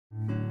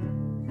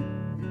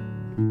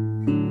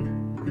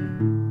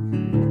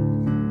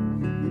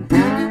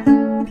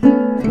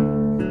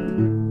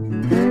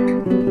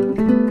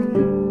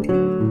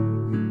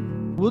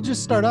we'll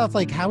just start off,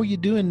 like, how are you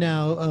doing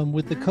now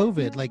with the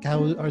COVID? Like,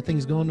 how are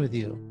things going with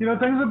you?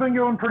 Things have been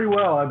going pretty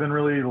well. I've been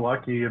really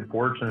lucky and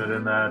fortunate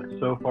in that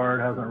so far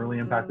it hasn't really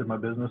impacted my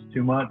business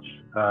too much.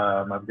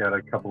 I've got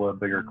a couple of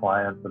bigger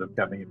clients that have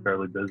kept me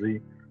fairly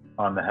busy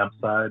on the hemp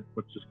side,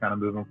 which is kind of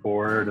moving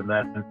forward. And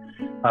then,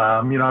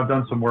 I've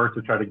done some work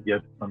to try to get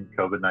some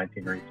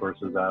COVID-19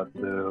 resources out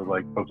to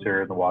like folks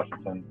here in the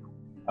Washington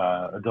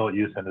adult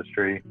use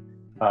industry.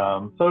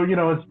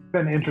 It's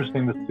been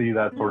interesting to see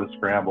that sort of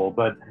scramble,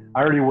 but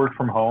I already worked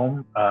from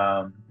home.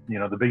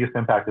 The biggest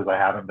impact is I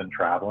haven't been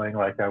traveling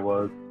like I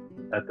was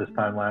at this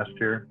time last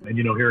year. And,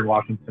 here in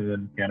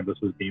Washington, cannabis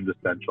was deemed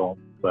essential.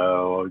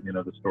 So,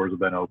 the stores have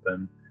been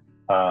open.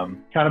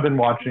 Kind of been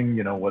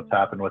watching, what's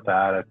happened with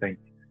that. I think,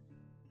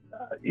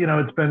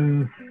 it's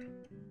been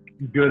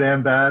good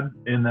and bad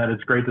in that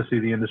it's great to see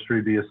the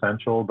industry be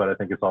essential, but I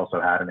think it's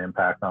also had an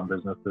impact on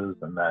businesses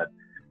and that,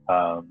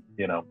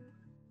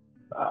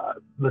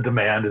 the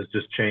demand has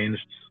just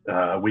changed.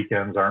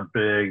 Weekends aren't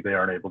big. They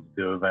aren't able to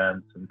do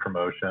events and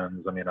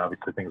promotions. I mean,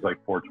 obviously things like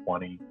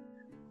 420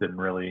 didn't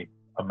really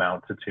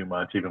amount to too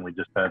much. Even we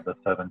just had the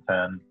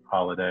 710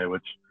 holiday,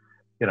 which,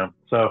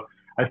 so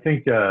I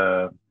think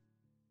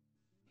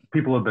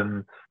people have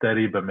been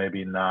steady, but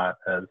maybe not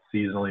as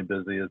seasonally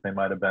busy as they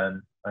might have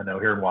been. I know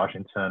here in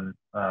Washington,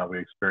 we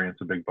experience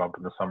a big bump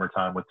in the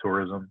summertime with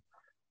tourism,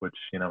 which,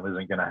 isn't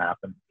going to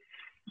happen.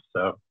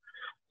 So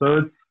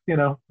it's,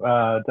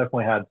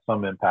 definitely had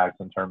some impacts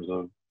in terms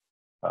of,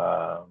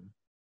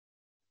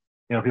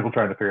 people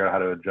trying to figure out how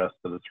to adjust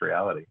to this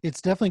reality.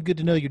 It's definitely good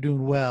to know you're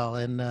doing well.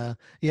 And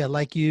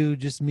like you,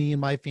 just me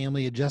and my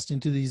family adjusting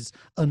to these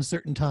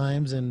uncertain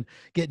times and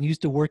getting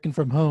used to working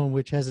from home,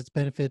 which has its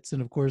benefits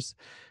and of course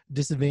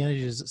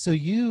disadvantages. So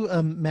you,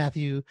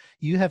 Matthew,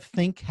 you have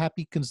Think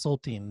Happy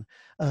Consulting.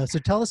 So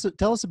tell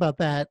us about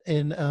that,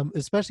 and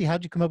especially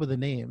how'd you come up with the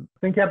name?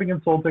 Think Happy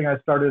Consulting, I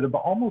started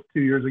about almost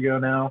 2 years ago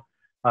now.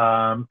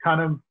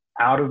 Kind of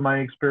out of my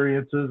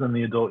experiences in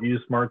the adult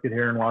use market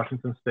here in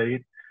Washington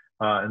State,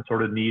 and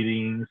sort of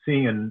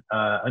seeing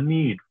a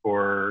need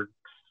for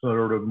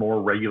sort of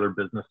more regular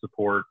business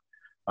support.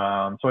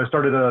 So I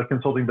started a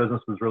consulting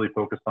business that was really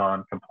focused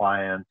on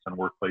compliance and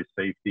workplace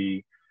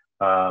safety.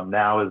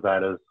 Now as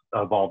that has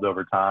evolved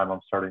over time, I'm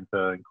starting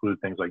to include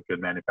things like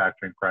good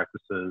manufacturing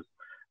practices,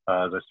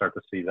 as I start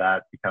to see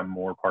that become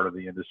more part of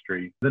the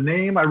industry. The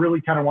name, I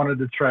really kind of wanted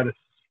to try to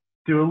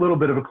do a little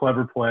bit of a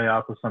clever play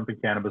off of something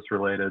cannabis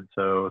related.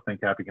 So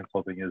Think Happy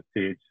Consulting is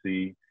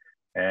THC,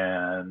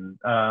 and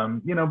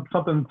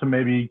something to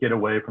maybe get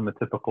away from the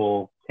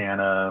typical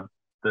cannabis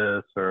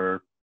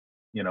or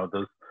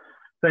those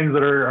things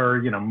that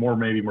are more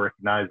maybe more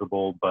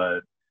recognizable, but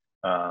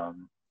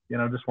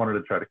just wanted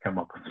to try to come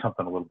up with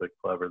something a little bit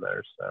clever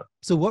there.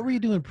 So what were you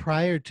doing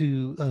prior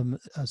to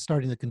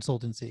starting the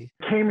consultancy?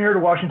 Came here to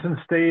Washington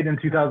State in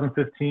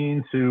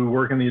 2015 to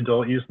work in the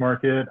adult use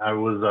market. I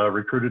was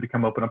recruited to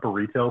come open up a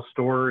retail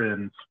store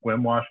in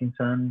Sequim,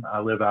 Washington. I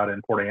live out in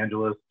Port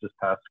Angeles, just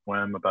past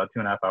Sequim, about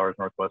 2.5 hours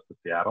northwest of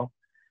Seattle.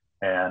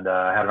 And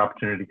I had an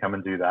opportunity to come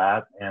and do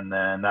that. And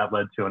then that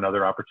led to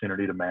another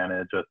opportunity to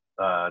manage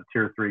a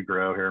tier 3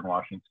 grow here in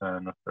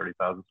Washington, a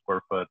 30,000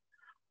 square foot,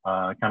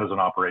 kind of as an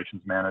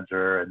operations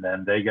manager. And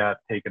then they got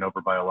taken over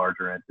by a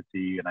larger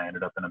entity, and I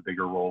ended up in a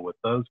bigger role with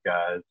those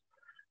guys.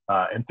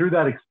 And through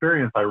that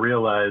experience, I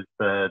realized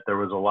that there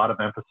was a lot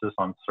of emphasis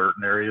on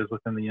certain areas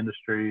within the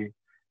industry,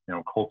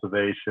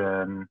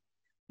 cultivation,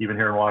 even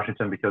here in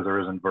Washington, because there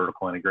isn't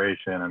vertical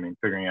integration. I mean,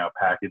 figuring out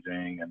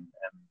packaging and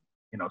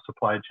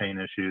supply chain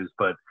issues,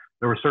 but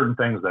there were certain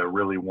things that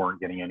really weren't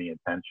getting any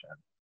attention.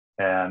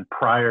 And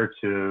prior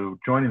to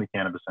joining the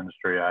cannabis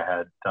industry, I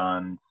had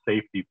done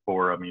safety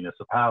for a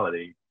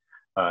municipality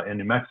in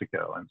New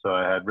Mexico. And so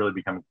I had really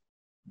become,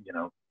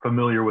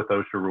 familiar with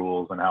OSHA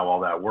rules and how all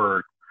that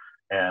worked.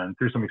 And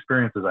through some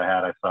experiences I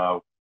had, I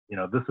saw,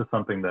 this is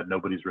something that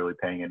nobody's really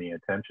paying any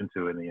attention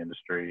to in the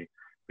industry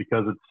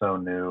because it's so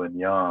new and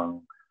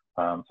young.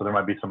 So there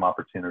might be some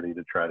opportunity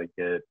to try to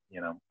get,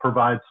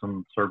 provide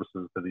some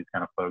services to these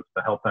kind of folks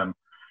to help them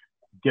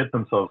get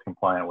themselves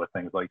compliant with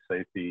things like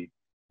safety,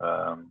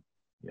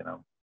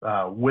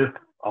 with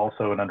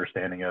also an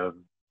understanding of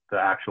the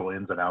actual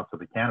ins and outs of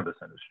the cannabis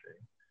industry.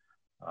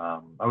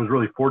 I was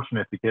really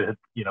fortunate to get,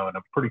 in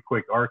a pretty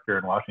quick arc here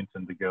in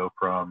Washington to go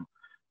from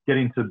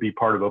getting to be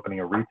part of opening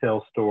a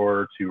retail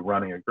store to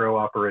running a grow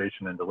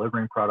operation and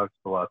delivering products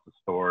to lots of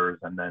stores,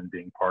 and then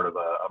being part of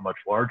a much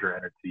larger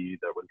entity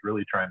that was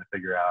really trying to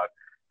figure out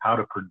how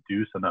to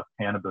produce enough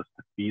cannabis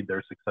to feed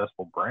their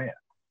successful brand.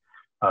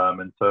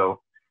 And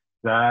so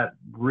that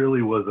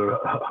really was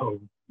a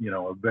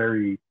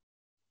very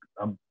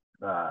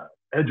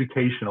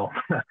educational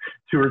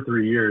 2 or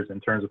 3 years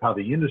in terms of how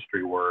the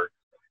industry works,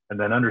 and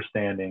then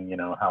understanding,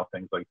 how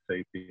things like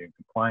safety and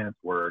compliance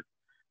work,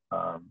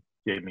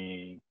 gave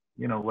me,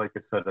 like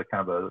I said, a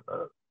kind of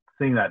a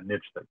seeing that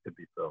niche that could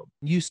be filled.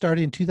 You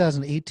started in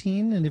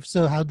 2018, and if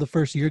so, how'd the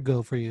first year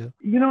go for you?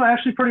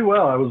 Actually pretty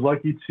well. I was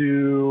lucky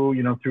to,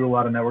 through a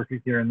lot of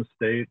networking here in the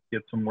state,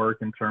 get some work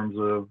in terms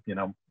of,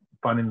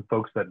 finding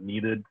folks that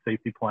needed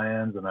safety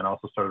plans, and then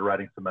also started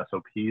writing some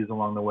SOPs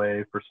along the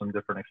way for some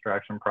different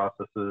extraction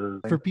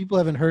processes. For people who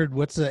haven't heard,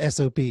 what's the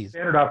SOPs?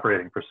 Standard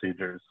operating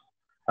procedures.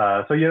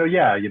 So,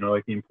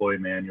 like the employee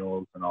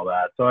manuals and all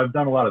that. So I've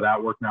done a lot of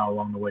that work now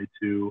along the way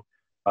too,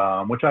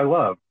 which I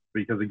love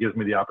because it gives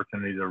me the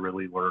opportunity to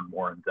really learn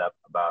more in depth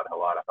about a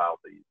lot of how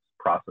these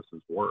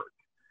processes work.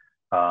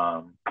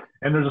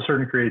 And there's a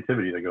certain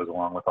creativity that goes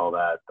along with all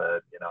that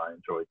I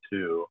enjoy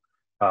too.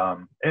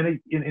 And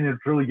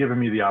it's really given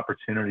me the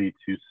opportunity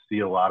to see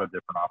a lot of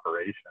different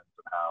operations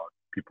and how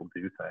people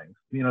do things.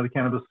 The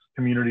cannabis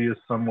community is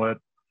somewhat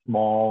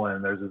small,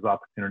 and there's this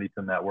opportunity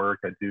to network.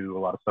 I do a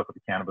lot of stuff with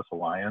the Cannabis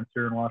Alliance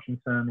here in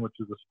Washington, which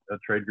is a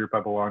trade group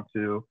I belong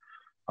to.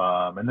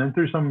 And then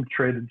through some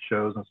traded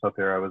shows and stuff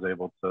there, I was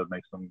able to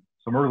make some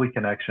early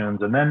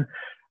connections. And then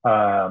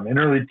in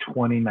early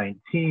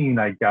 2019,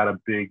 I got a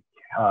big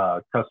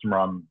customer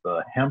on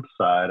the hemp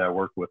side. I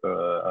worked with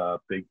a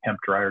big hemp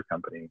dryer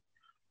company,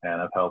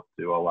 and I've helped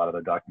do a lot of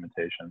their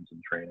documentations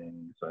and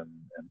trainings and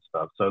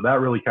stuff. So that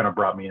really kind of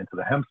brought me into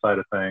the hemp side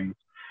of things,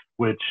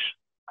 which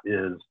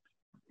is,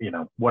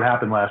 what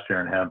happened last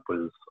year in hemp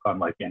was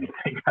unlike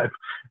anything I've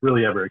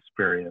really ever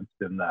experienced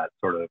in that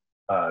sort of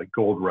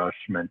gold rush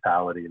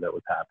mentality that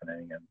was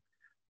happening.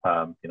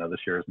 And, this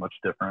year is much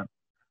different,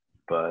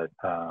 but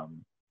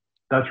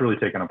that's really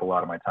taken up a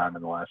lot of my time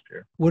in the last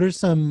year. What are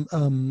some,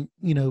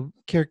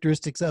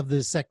 characteristics of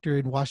this sector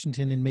in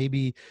Washington, and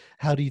maybe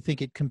how do you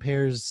think it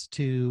compares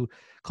to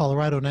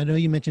Colorado? And I know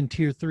you mentioned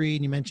Tier 3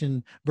 and you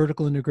mentioned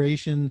vertical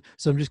integration.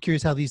 So I'm just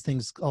curious how these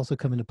things also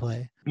come into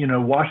play.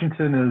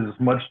 Washington is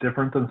much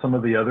different than some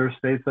of the other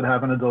states that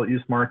have an adult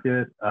use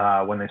market.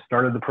 When they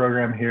started the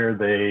program here,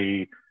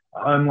 they,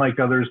 unlike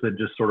others that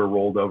just sort of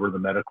rolled over the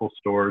medical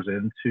stores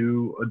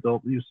into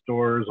adult use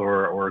stores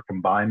or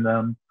combined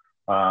them,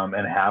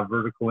 and have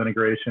vertical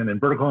integration. And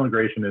vertical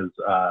integration is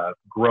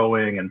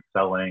growing and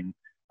selling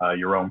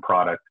your own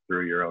product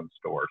through your own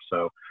store.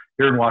 So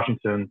here in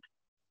Washington,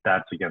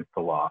 that's against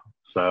the law.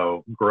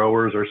 So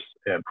growers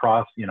and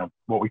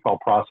what we call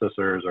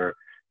processors are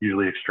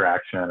usually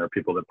extraction or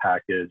people that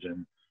package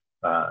and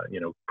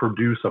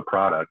produce a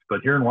product.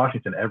 But here in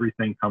Washington,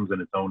 everything comes in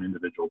its own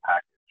individual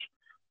package.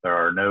 There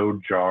are no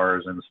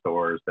jars in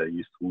stores that you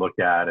used to look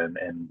at and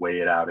weigh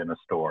it out in a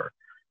store.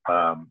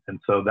 And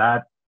so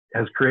that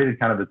has created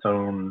kind of its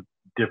own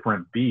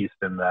different beast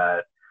in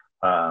that,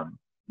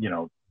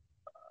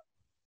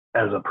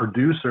 as a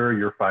producer,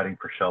 you're fighting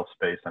for shelf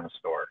space in a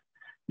store.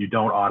 You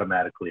don't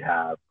automatically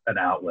have an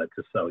outlet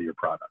to sell your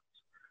products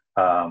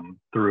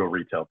through a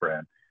retail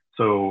brand.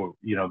 So,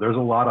 there's a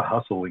lot of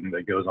hustling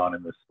that goes on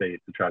in this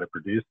state to try to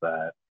produce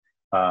that.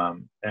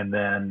 And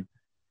then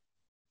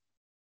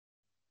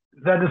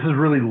that this has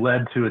really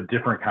led to a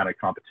different kind of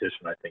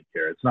competition, I think,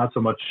 here. It's not so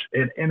much,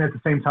 and at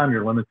the same time,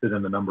 you're limited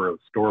in the number of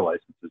store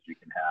licenses you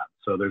can have.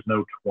 So there's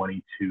no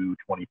 22,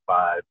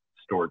 25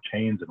 store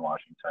chains in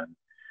Washington.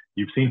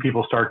 You've seen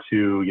people start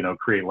to,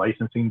 create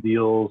licensing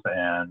deals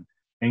and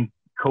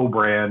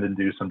co-brand and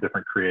do some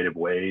different creative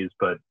ways,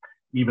 but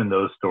even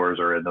those stores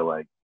are in the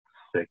like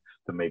 6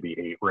 to maybe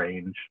 8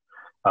 range.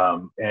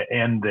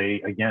 And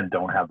they, again,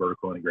 don't have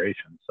vertical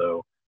integration.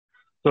 So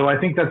I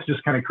think that's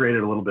just kind of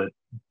created a little bit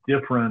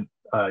different,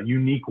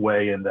 unique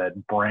way in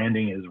that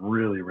branding is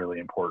really, really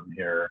important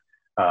here.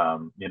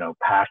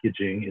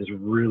 Packaging is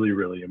really,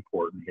 really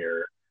important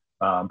here.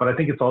 But I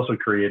think it's also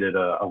created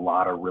a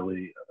lot of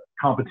really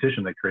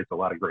competition that creates a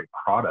lot of great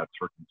products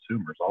for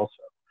consumers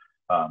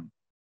also.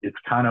 It's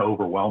kind of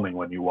overwhelming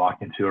when you walk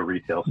into a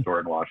retail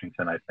store in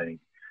Washington, I think,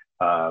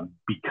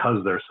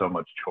 because there's so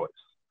much choice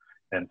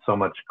and so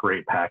much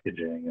great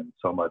packaging and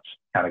so much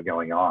kind of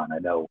going on. I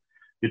know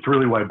it's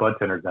really why bud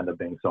tenders end up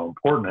being so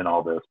important in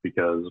all this,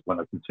 because when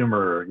a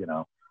consumer,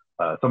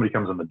 somebody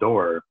comes in the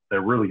door,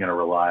 they're really going to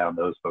rely on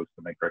those folks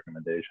to make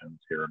recommendations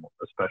here,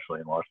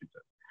 especially in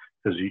Washington,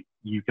 because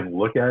you can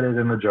look at it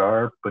in the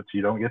jar, but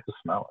you don't get to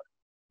smell it.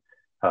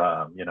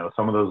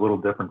 Some of those little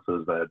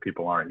differences that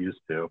people aren't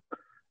used to.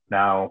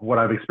 Now, what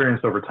I've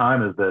experienced over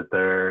time is that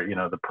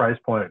the price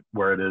point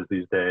where it is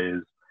these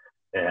days,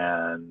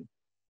 and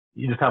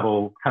you just have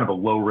a kind of a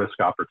low risk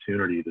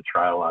opportunity to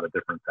try a lot of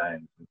different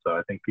things. And so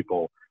I think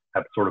people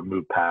have sort of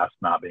moved past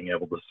not being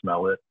able to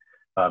smell it,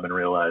 and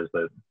realize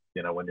that,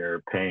 when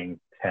you're paying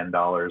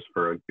 $10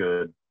 for a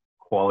good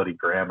quality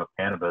gram of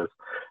cannabis,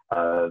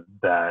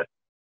 that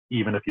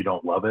even if you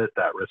don't love it,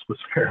 that risk was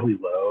fairly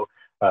low,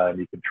 and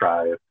you can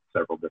try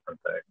several different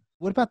things.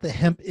 What about the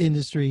hemp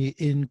industry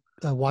in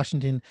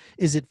Washington?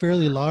 Is it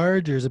fairly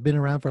large, or has it been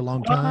around for a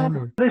long time?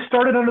 Or? They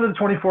started under the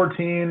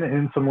 2014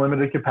 in some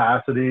limited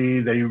capacity.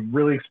 They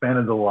really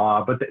expanded the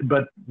law,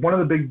 but one of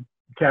the big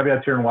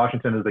caveats here in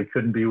Washington is they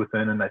couldn't be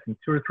within, I think,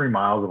 2 or 3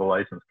 miles of a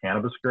licensed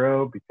cannabis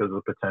grow because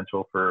of the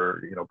potential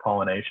for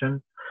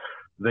pollination.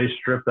 They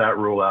stripped that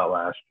rule out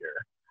last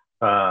year,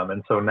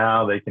 and so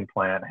now they can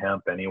plant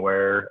hemp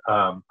anywhere.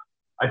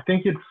 I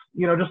think it's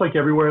just like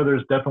everywhere,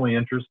 there's definitely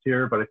interest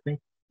here, but I think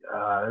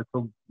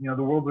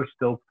the world are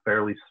still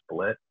fairly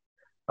split.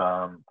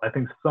 I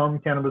think some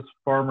cannabis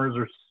farmers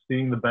are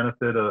seeing the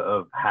benefit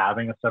of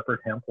having a separate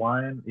hemp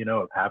line,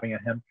 of having a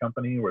hemp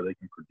company where they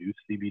can produce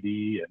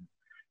CBD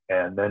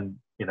and then,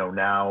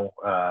 now,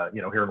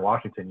 here in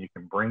Washington, you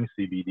can bring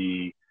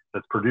CBD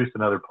that's produced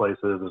in other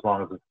places as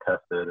long as it's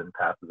tested and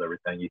passes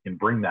everything. You can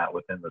bring that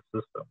within the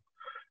system.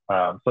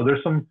 So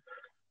there's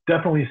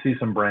definitely see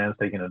some brands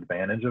taking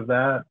advantage of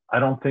that. I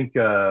don't think,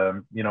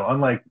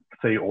 unlike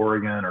say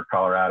Oregon or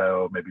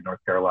Colorado, maybe North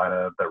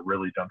Carolina that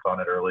really jumped on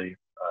it early,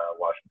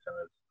 Washington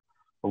is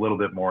a little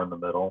bit more in the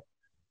middle.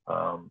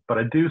 But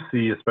I do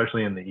see,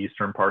 especially in the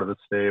eastern part of the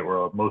state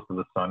where most of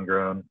the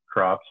sun-grown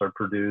crops are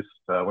produced,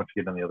 once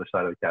you get on the other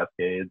side of the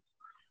Cascades,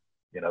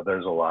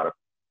 there's a lot of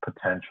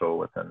potential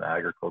within the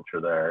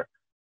agriculture there.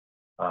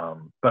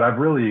 But I've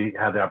really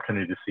had the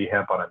opportunity to see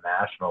hemp on a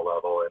national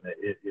level, and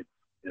it's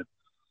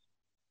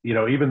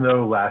even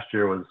though last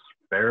year was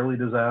fairly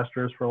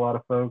disastrous for a lot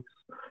of folks,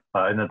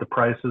 and that the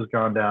price has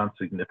gone down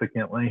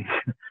significantly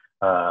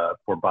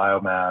for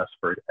biomass,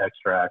 for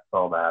extracts,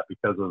 all that,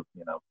 because of,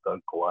 the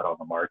glut on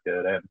the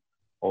market and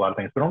a lot of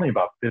things, but only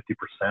about 50%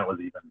 was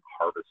even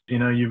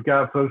harvested. You've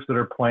got folks that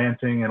are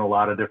planting in a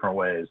lot of different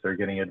ways. They're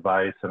getting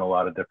advice in a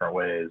lot of different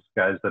ways.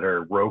 Guys that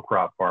are row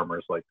crop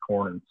farmers like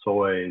corn and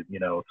soy,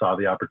 saw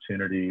the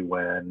opportunity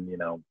when,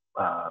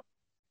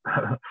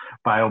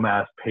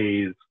 biomass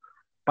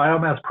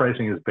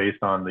pricing is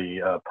based on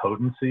the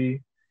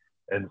potency.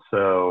 And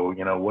so,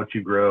 what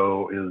you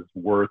grow is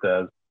worth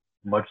as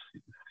much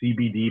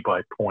CBD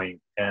by point.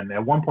 And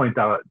at one point,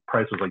 that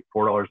price was like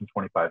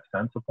 $4.25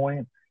 a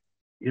point.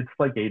 It's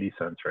like 80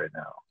 cents right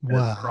now.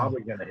 Wow. It's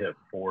probably going to hit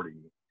 40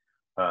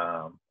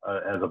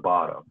 as a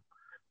bottom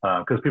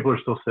because people are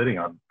still sitting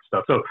on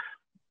stuff. So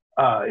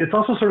it's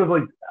also sort of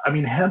like,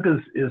 hemp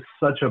is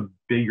such a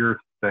bigger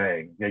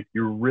thing. Like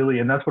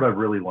and that's what I've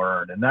really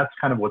learned. And that's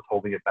kind of what's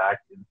holding it back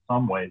in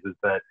some ways, is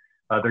that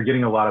they're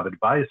getting a lot of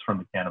advice from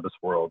the cannabis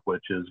world,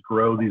 which is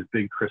grow these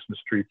big Christmas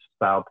tree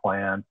style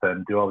plants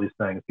and do all these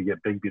things to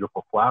get big,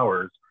 beautiful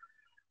flowers.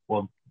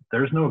 Well,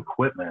 there's no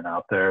equipment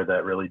out there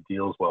that really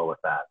deals well with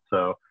that.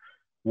 So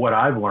what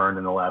I've learned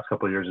in the last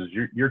couple of years is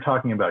you're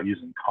talking about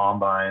using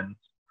combines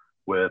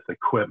with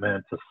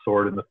equipment to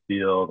sort in the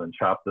field and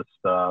chop this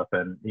stuff.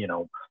 And,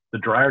 the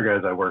dryer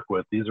guys I work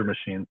with, these are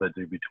machines that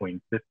do between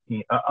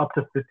up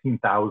to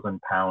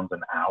 15,000 pounds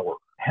an hour.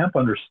 Hemp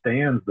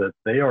understands that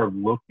they are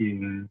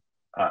looking,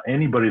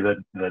 anybody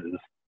that is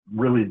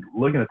really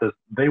looking at this,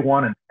 they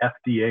want an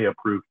FDA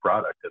approved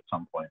product at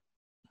some point.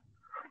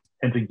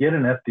 And to get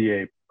an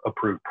FDA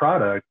approved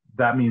product,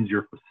 that means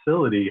your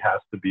facility has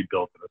to be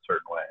built in a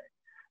certain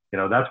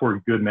way. That's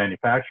where good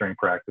manufacturing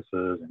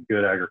practices and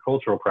good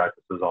agricultural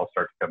practices all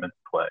start to come into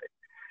play.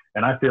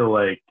 And I feel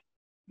like,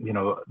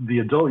 the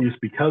adult use,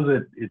 because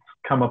it's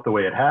come up the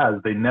way it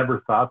has, they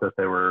never thought that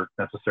they were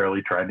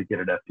necessarily trying to get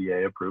an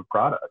FDA approved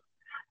product.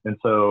 And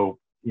so,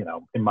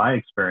 in my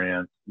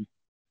experience,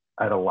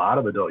 at a lot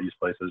of adult use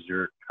places,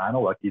 you're kind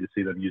of lucky to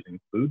see them using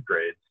food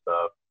grade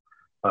stuff.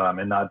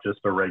 And not just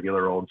a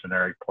regular old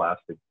generic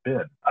plastic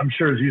bin. I'm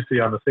sure, as you see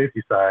on the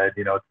safety side,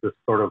 it's this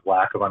sort of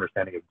lack of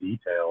understanding of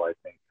detail, I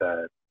think,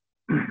 that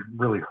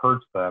really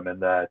hurts them,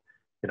 and that,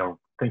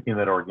 thinking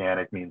that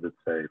organic means it's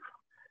safe,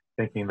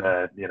 thinking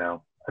that,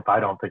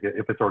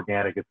 if it's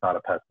organic, it's not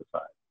a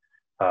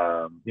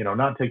pesticide,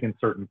 not taking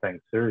certain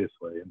things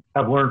seriously. And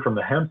I've learned from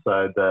the hemp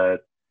side that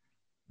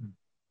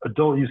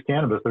adult use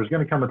cannabis, there's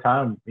going to come a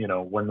time,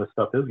 when this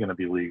stuff is going to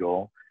be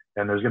legal.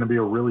 And there's going to be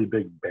a really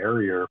big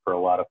barrier for a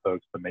lot of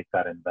folks to make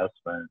that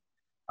investment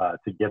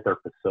to get their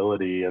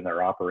facility and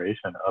their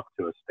operation up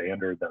to a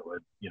standard that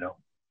would,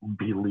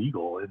 be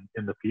legal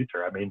in the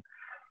future.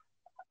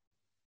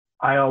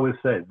 I always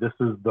say this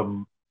is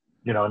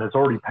and it's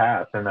already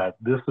passed, and that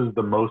this is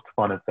the most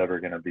fun it's ever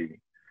going to be.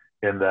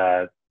 In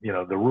that,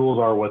 the rules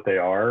are what they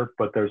are,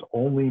 but there's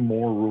only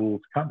more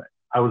rules coming.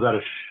 I was at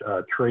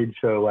a trade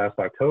show last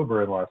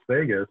October in Las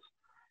Vegas,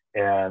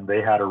 and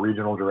they had a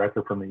regional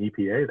director from the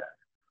EPA there,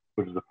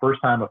 which is the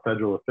first time a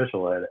federal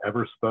official had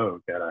ever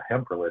spoke at a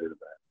hemp-related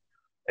event.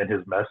 And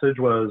his message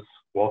was,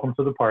 welcome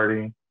to the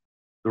party,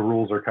 the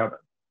rules are coming.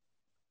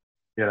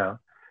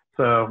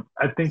 So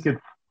I think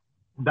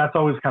that's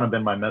always kind of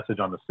been my message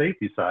on the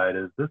safety side,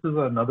 is this is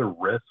another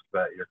risk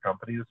that your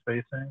company is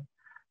facing.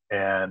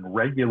 And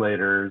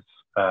regulators,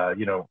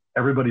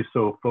 everybody's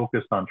so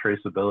focused on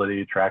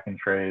traceability, track and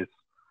trace,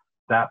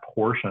 that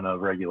portion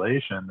of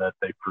regulation, that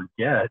they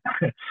forget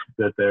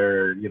that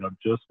they're,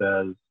 just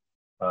as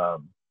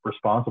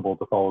responsible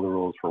to follow the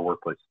rules for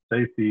workplace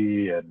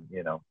safety, and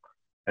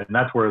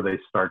that's where they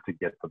start to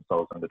get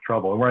themselves into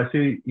trouble. And where I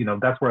see,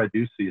 that's where I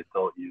do see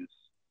adult use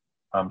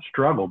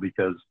struggle,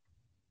 because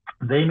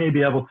they may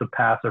be able to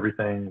pass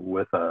everything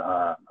with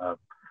a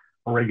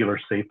regular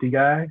safety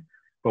guy,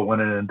 but when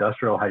an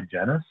industrial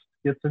hygienist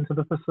gets into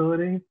the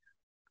facility,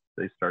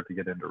 they start to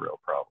get into real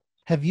problems.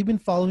 Have you been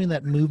following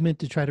that movement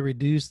to try to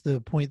reduce the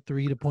 0.3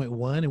 to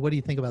 0.1? And what do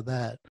you think about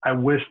that? I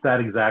wish that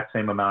exact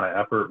same amount of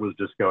effort was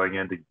just going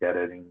into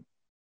getting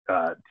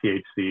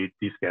THC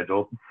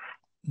descheduled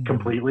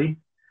completely.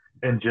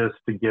 and just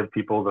to give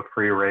people the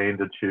free reign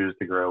to choose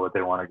to grow what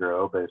they want to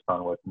grow based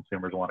on what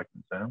consumers want to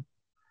consume.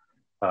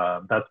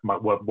 That's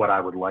what I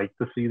would like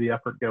to see the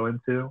effort go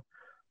into.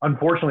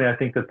 Unfortunately, I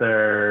think that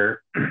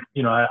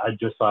I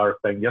just saw a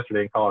thing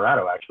yesterday in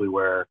Colorado, actually,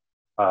 where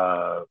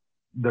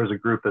there's a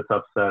group that's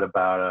upset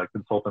about a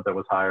consultant that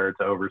was hired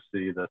to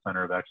oversee the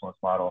Center of Excellence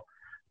model.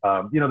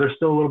 There's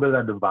still a little bit of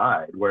that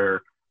divide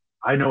where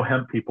I know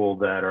hemp people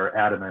that are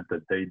adamant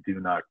that they do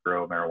not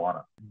grow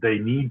marijuana. They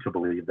need to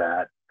believe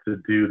that to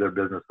do their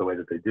business the way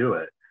that they do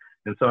it.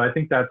 And so I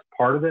think that's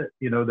part of it.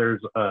 And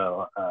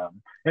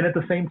at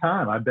the same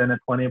time, I've been at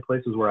plenty of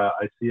places where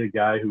I see a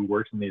guy who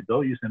works in the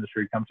adult use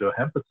industry come to a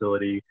hemp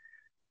facility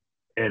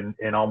and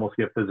almost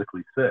get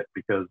physically sick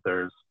because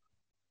there's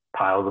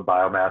piles of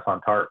biomass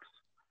on tarps.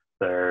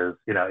 There's,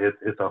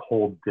 it's a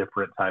whole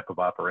different type of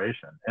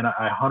operation. And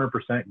I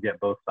 100% get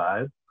both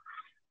sides.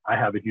 I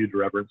have a huge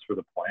reverence for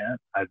the plant.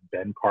 I've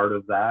been part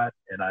of that.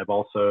 And I've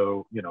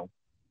also,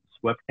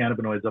 swept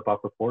cannabinoids up off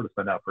the floor to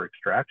send out for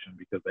extraction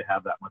because they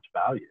have that much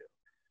value.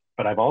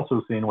 But I've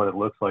also seen what it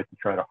looks like to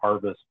try to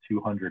harvest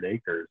 200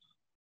 acres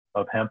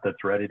of hemp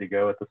that's ready to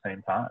go at the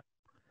same time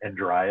and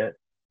dry it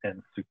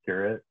and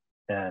secure it.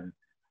 And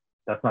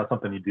that's not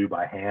something you do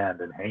by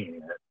hand and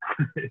hanging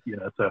it,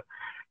 so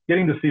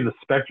getting to see the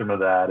spectrum of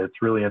that,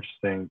 it's really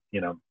interesting.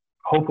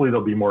 Hopefully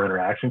there'll be more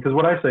interaction, because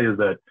what I say is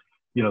that,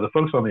 the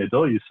folks on the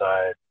adult use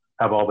side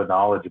have all the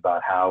knowledge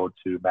about how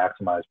to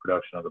maximize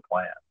production of the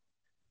plant.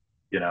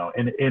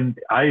 And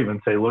I even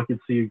say, look at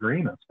Sea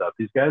Green and stuff.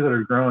 These guys that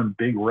are growing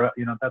big,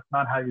 that's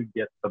not how you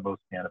get the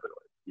most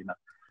cannabinoids,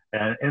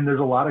 and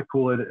there's a lot of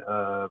cool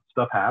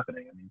stuff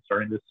happening. I mean,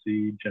 starting to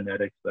see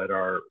genetics that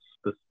are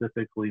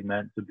specifically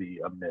meant to be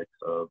a mix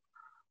of,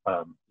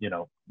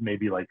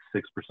 maybe like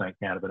 6%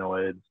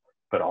 cannabinoids,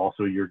 but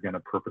also you're going to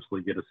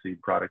purposely get a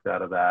seed product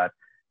out of that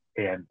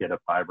and get a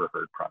fiber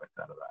herd product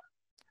out of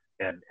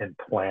that. And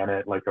plant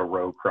it like a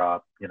row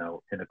crop, in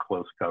a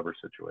close cover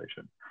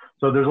situation.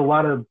 So there's a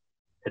lot of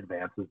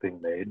advances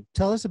being made.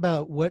 Tell us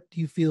about what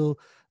do you feel,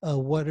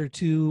 what are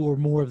two or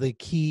more of the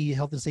key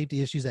health and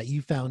safety issues that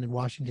you found in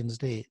Washington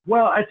State?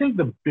 Well, I think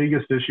the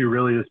biggest issue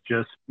really is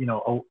just,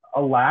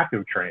 a lack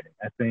of training.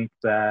 I think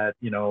that,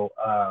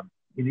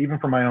 and even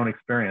from my own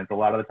experience, a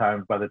lot of the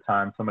times by the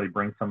time somebody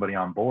brings somebody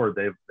on board,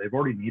 they've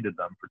already needed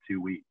them for 2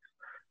 weeks.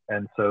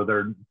 And so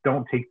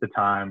don't take the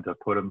time to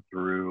put them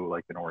through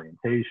like an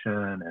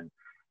orientation and,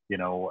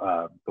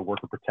 the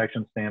worker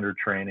protection standard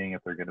training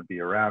if they're going to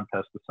be around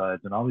pesticides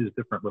and all these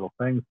different little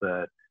things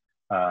that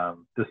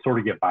just sort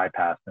of get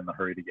bypassed in the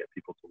hurry to get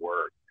people to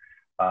work.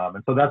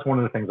 And so that's one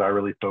of the things I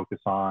really focus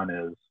on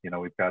is,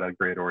 we've got a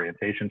great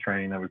orientation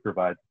training that we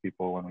provide to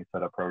people when we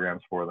set up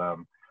programs for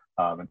them,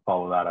 and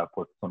follow that up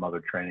with some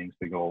other trainings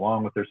to go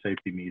along with their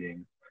safety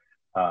meetings.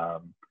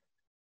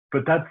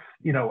 But that's,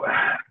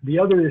 the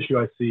other issue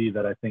I see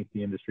that I think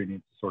the industry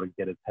needs to sort of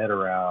get its head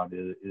around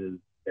is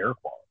air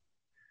quality.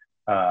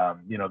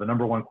 The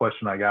number one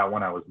question I got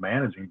when I was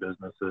managing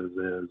businesses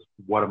is,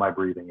 what am I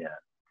breathing in?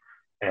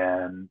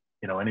 And,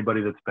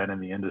 anybody that's been in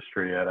the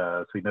industry at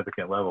a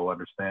significant level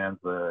understands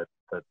that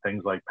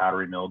things like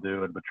powdery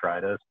mildew and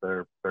botrytis,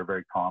 they're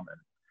very common.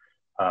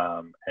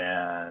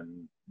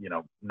 And,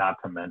 not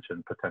to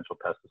mention potential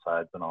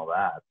pesticides and all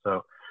that.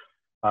 So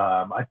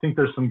I think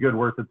there's some good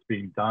work that's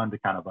being done to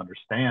kind of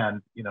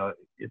understand,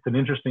 it's an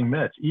interesting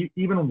niche.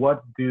 Even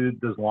what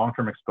does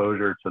long-term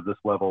exposure to this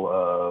level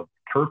of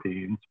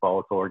terpenes,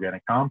 volatile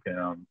organic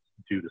compounds,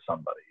 do to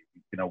somebody?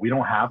 We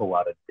don't have a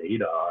lot of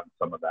data on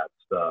some of that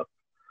stuff.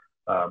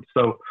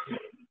 So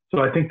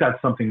I think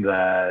that's something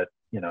that,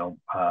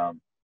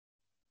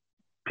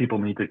 people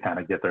need to kind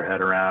of get their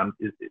head around.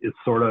 It's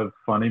sort of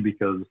funny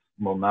because,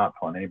 well, not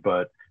funny,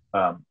 but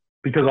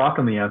because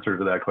often the answer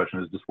to that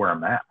question is just wear a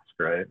mask,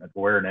 right? Like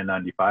wear an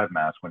N95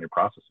 mask when you're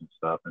processing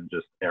stuff and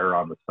just err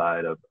on the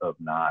side of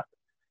not,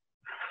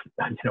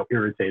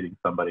 irritating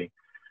somebody.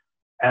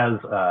 As,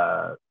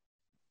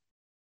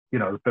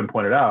 it's been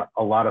pointed out,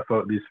 a lot of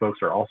these folks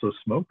are also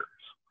smokers,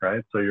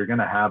 right? So you're going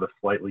to have a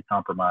slightly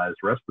compromised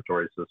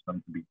respiratory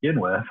system to begin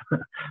with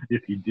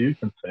if you do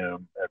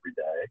consume every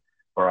day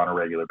or on a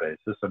regular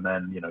basis. And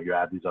then, you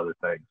add these other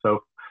things.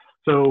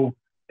 So,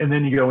 and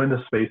then you go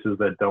into spaces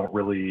that don't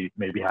really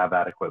maybe have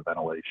adequate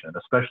ventilation,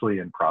 especially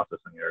in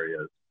processing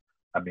areas.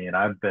 I mean,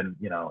 I've been,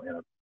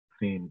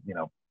 seen,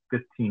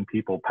 15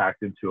 people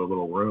packed into a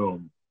little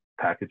room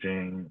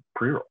packaging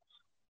pre-rolls,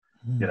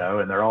 and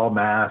they're all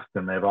masked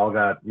and they've all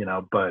got,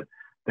 but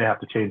they have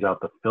to change out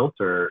the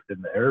filter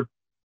in the air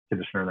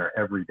conditioner in there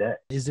every day.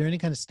 Is there any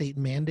kind of state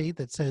mandate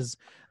that says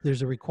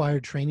there's a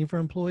required training for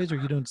employees, or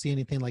you don't see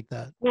anything like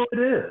that? Well, it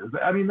is.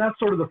 I mean, that's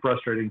sort of the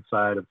frustrating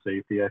side of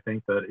safety. I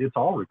think that it's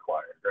all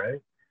required,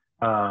 right?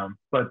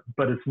 But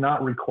it's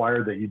not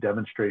required that you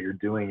demonstrate you're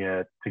doing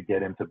it to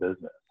get into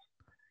business.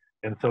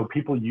 And so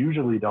people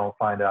usually don't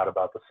find out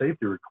about the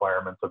safety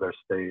requirements of their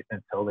state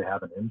until they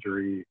have an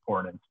injury or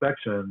an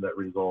inspection that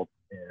results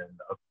in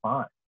a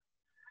fine.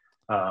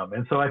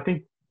 And so I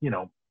think,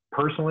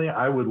 personally,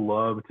 I would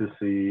love to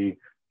see,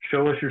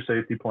 show us your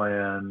safety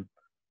plan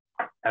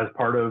as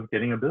part of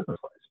getting a business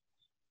license.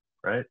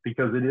 right?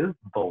 Because it is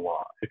the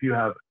law. If you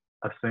have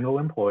a single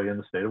employee in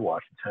the state of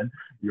Washington,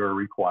 you're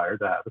required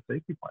to have a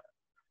safety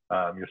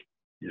plan.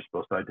 You're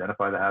supposed to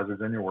identify the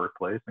hazards in your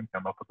workplace and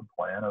come up with a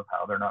plan of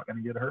how they're not going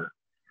to get hurt.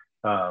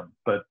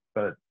 But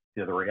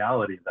yeah, the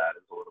reality of that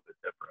is a little bit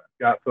different.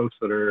 Got folks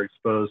that are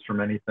exposed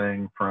from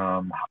anything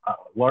from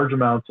large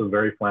amounts of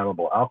very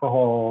flammable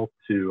alcohol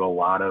to a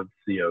lot of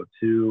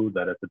CO2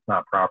 that if it's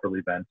not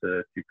properly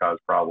vented, can cause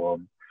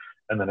problems.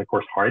 And then of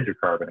course,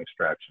 hydrocarbon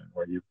extraction,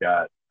 where you've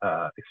got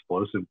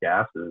explosive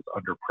gases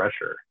under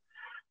pressure.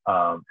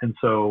 And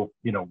so,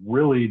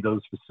 really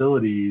those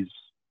facilities,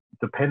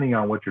 depending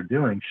on what you're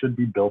doing, should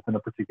be built in a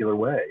particular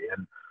way.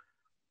 And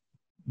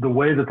the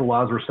way that the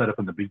laws were set up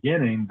in the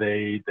beginning,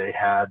 they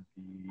had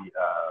the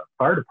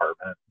fire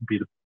department be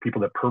the people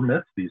that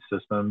permits these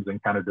systems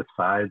and kind of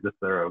decides if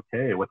they're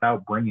okay,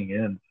 without bringing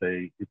in,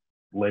 say,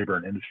 labor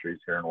and industries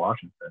here in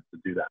Washington to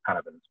do that kind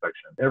of an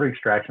inspection. Every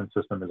extraction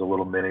system is a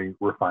little mini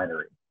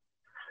refinery.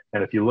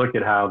 And if you look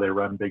at how they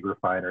run big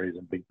refineries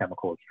and big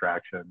chemical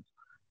extractions,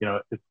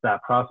 it's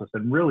that process.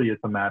 And really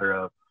it's a matter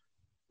of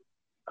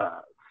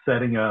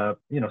setting up,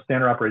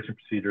 standard operation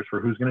procedures for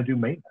who's going to do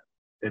maintenance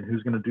and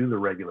who's going to do the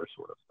regular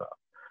sort of stuff.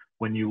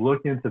 When you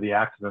look into the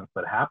accidents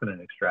that happen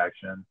in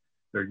extraction,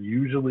 they're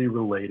usually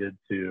related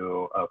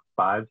to a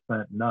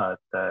 5-cent nut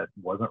that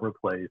wasn't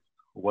replaced,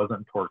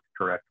 wasn't torqued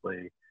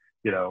correctly.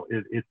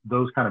 It's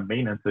those kind of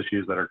maintenance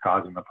issues that are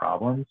causing the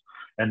problems.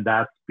 And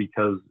that's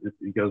because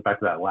it goes back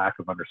to that lack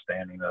of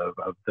understanding of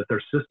that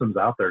there's systems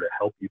out there to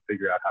help you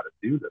figure out how to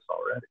do this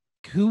already.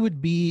 Who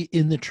would be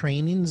in the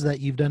trainings that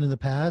you've done in the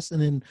past?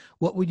 And then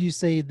what would you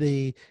say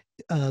the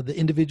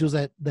individuals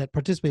that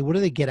participate, what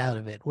do they get out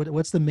of it?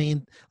 What's the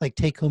main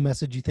take home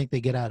message you think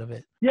they get out of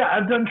it? Yeah,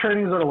 I've done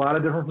trainings at a lot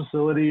of different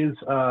facilities,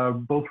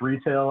 both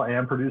retail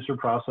and producer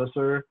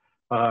processor.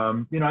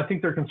 I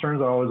think their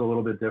concerns are always a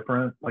little bit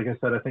different. Like I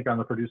said, I think on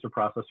the producer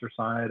processor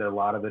side, a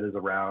lot of it is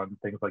around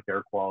things like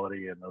air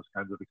quality and those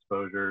kinds of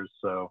exposures.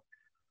 So,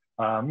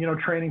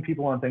 training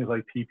people on things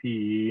like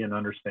PPE and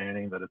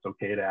understanding that it's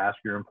okay to ask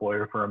your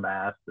employer for a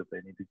mask if they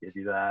need to give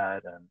you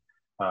that. And,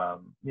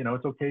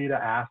 it's okay to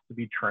ask to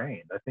be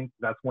trained. I think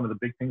that's one of the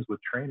big things with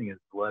training is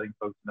letting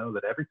folks know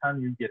that every time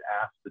you get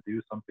asked to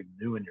do something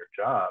new in your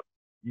job,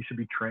 you should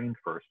be trained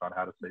first on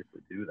how to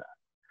safely do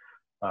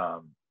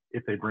that.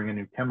 If they bring a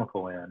new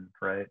chemical in,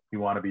 right, you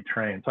want to be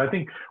trained. So I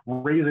think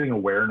raising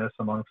awareness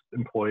amongst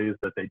employees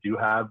that they do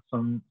have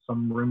some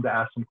room to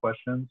ask some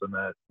questions, and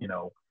that,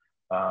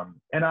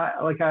 and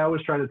I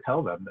always try to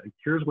tell them that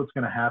here's what's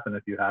going to happen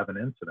if you have an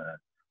incident.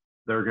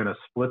 They're going to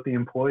split the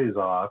employees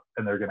off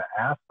and they're going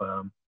to ask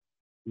them,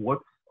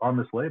 what's on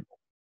this label?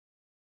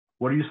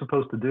 What are you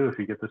supposed to do if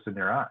you get this in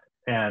your eye?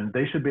 And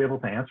they should be able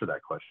to answer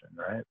that question,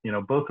 right?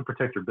 Both to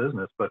protect your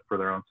business, but for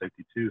their own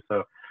safety too.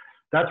 So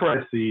that's where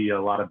I see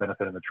a lot of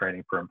benefit in the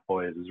training for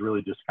employees, is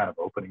really just kind of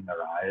opening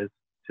their eyes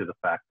to the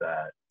fact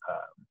that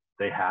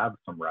they have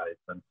some rights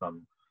and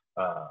some,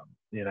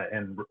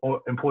 and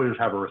employers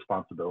have a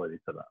responsibility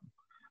to them.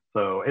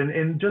 So,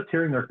 and just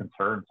hearing their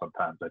concerns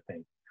sometimes, I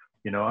think,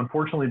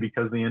 unfortunately,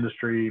 because the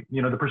industry,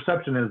 the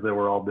perception is that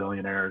we're all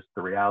billionaires.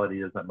 The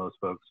reality is that most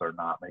folks are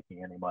not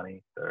making any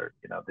money. They're,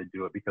 they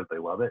do it because they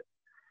love it.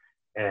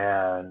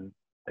 And,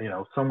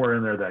 somewhere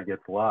in there that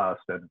gets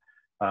lost. And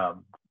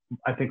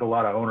I think a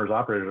lot of owners,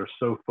 operators are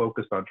so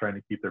focused on trying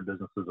to keep their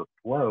businesses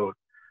afloat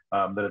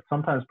that it's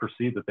sometimes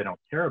perceived that they don't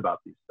care about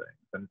these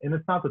things. And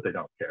it's not that they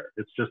don't care.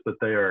 It's just that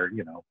they are,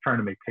 trying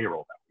to make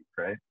payroll that week,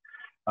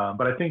 right?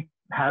 But I think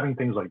having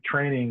things like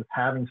trainings,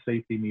 having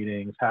safety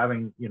meetings,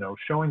 having,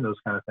 showing those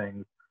kind of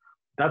things,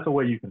 that's a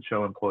way you can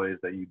show employees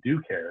that you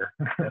do care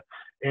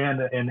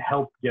and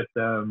help get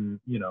them,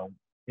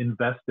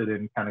 invested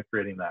in kind of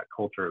creating that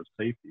culture of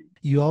safety.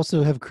 You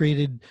also have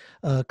created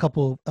a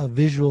couple of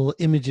visual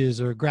images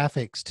or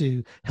graphics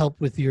to help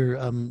with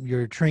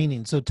your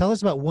training. So tell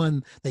us about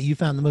one that you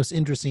found the most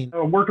interesting.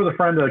 I worked with a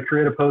friend to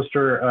create a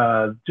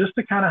poster just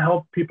to kind of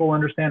help people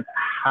understand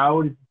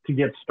how to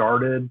get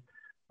started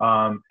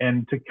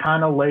and to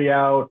kind of lay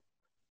out,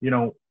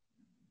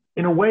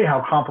 in a way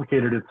how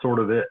complicated it sort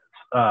of is,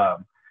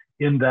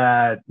 in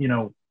that,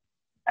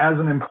 as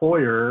an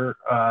employer,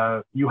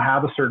 you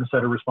have a certain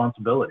set of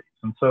responsibilities.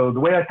 And so the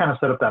way I kind of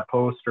set up that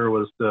poster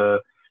was to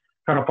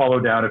kind of follow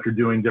down, if you're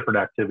doing different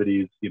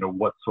activities,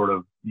 what sort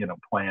of,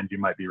 plans you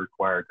might be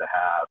required to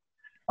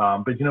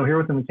have. But, here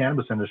within the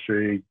cannabis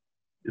industry,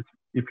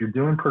 if you're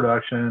doing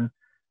production,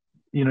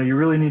 you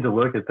really need to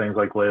look at things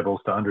like labels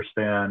to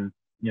understand,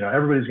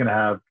 everybody's going to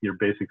have your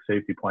basic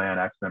safety plan,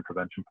 accident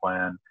prevention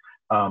plan.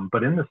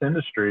 But in this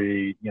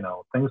industry,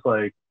 things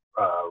like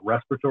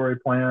respiratory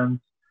plans,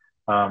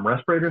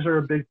 respirators are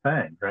a big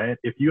thing, right?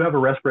 If you have a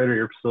respirator at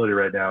your facility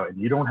right now and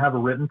you don't have a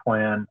written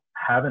plan,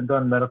 haven't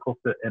done medical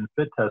fit and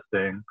fit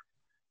testing,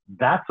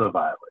 that's a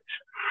violation,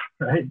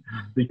 right?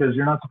 Because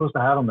you're not supposed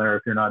to have them there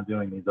if you're not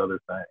doing these other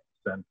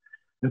things.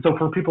 And so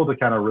for people to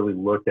kind of really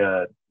look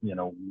at,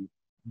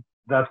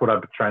 that's what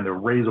I've been trying to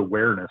raise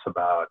awareness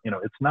about.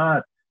 It's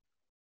not,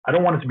 I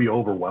don't want it to be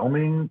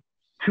overwhelming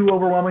too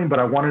overwhelming, but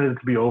I wanted it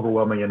to be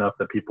overwhelming enough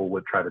that people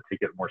would try to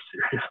take it more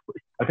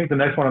seriously. I think the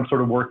next one I'm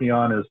sort of working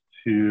on is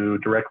to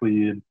directly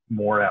lead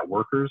more at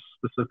workers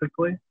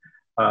specifically.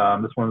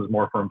 This one is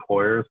more for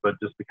employers, but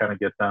just to kind of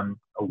get them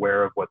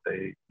aware of what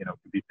they,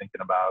 could be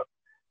thinking about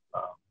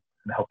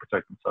and help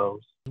protect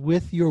themselves.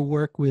 With your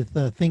work with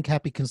Think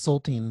Happy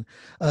Consulting,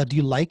 do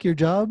you like your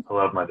job? I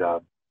love my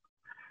job.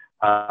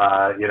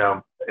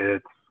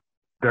 It's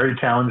very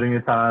challenging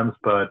at times,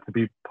 but to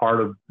be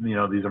part of,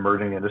 these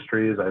emerging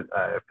industries,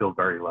 I feel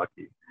very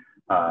lucky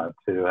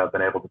to have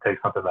been able to take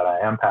something that I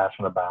am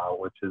passionate about,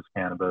 which is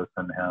cannabis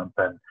and hemp,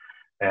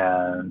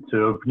 and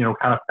to,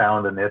 kind of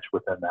found a niche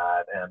within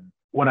that. And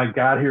when I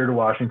got here to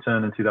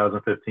Washington in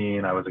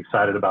 2015, I was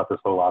excited about this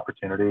whole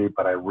opportunity,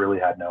 but I really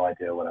had no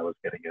idea what I was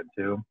getting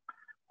into.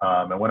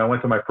 And when I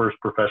went to my first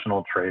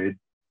professional trade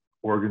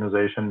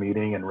organization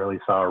meeting and really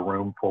saw a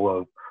room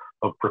full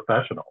of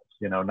professionals,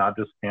 not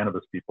just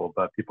cannabis people,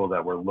 but people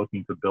that were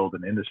looking to build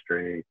an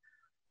industry,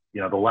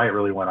 the light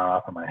really went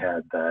off in my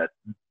head that,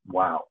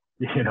 wow,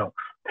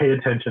 pay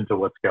attention to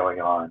what's going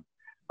on.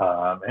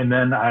 And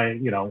then I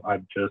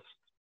just,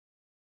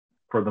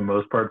 for the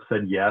most part,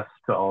 said yes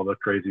to all the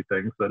crazy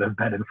things that have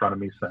been in front of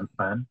me since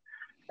then.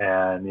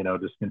 And,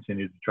 just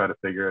continued to try to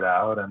figure it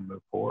out and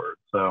move forward.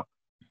 So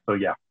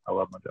yeah, I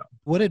love my job.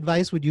 What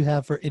advice would you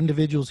have for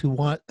individuals who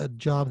want a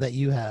job that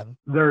you have?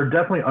 There are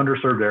definitely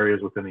underserved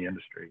areas within the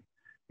industry,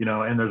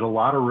 and there's a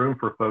lot of room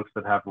for folks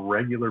that have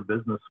regular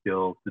business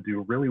skills to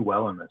do really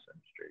well in this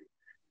industry.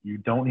 You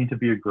don't need to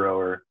be a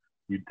grower.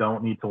 You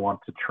don't need to want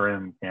to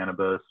trim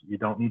cannabis. You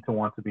don't need to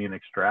want to be an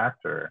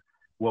extractor.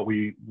 What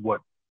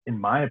in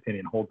my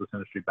opinion holds this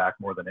industry back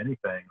more than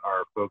anything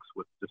are folks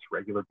with just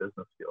regular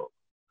business skills.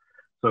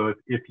 So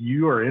if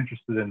you are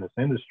interested in this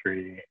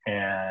industry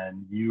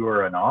and you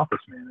are an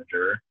office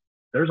manager,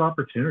 there's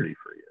opportunity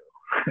for you.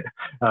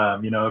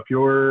 If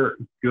you're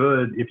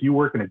good, if you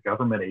work in a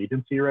government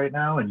agency right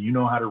now and you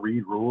know how to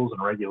read rules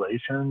and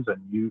regulations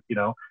and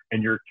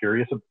and you're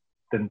curious,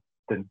 then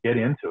get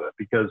into it,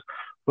 because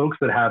folks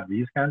that have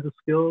these kinds of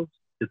skills,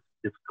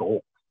 it's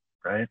gold,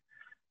 right?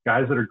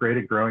 Guys that are great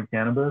at growing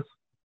cannabis,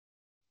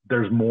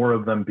 there's more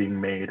of them being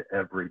made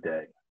every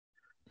day,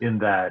 in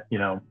that,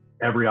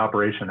 every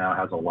operation now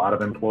has a lot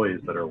of employees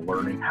that are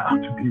learning how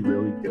to be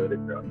really good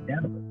at growing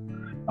cannabis.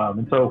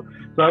 And so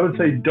I would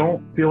say,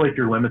 don't feel like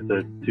you're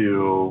limited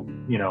to,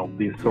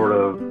 these sort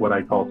of what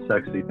I call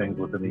sexy things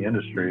within the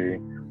industry.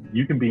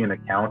 You can be an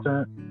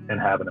accountant and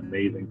have an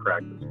amazing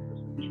practice in this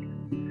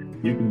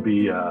industry. You can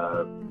be,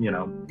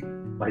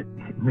 like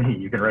me,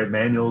 you can write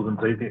manuals and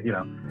say,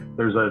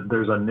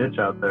 there's a niche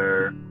out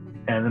there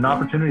and an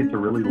opportunity to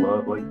really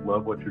love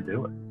what you're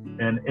doing.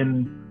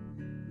 And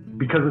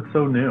because it's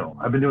so new,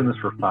 I've been doing this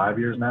for 5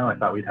 years now. I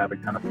thought we'd have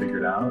it kind of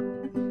figured out.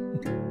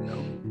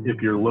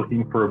 If you're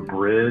looking for a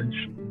bridge,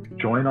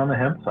 join on the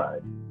hemp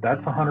side.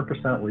 That's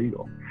 100%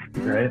 legal,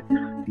 right?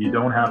 You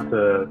don't have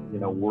to,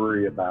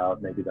 worry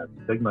about maybe that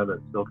stigma that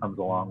still comes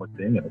along with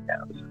being in the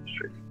cannabis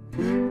industry.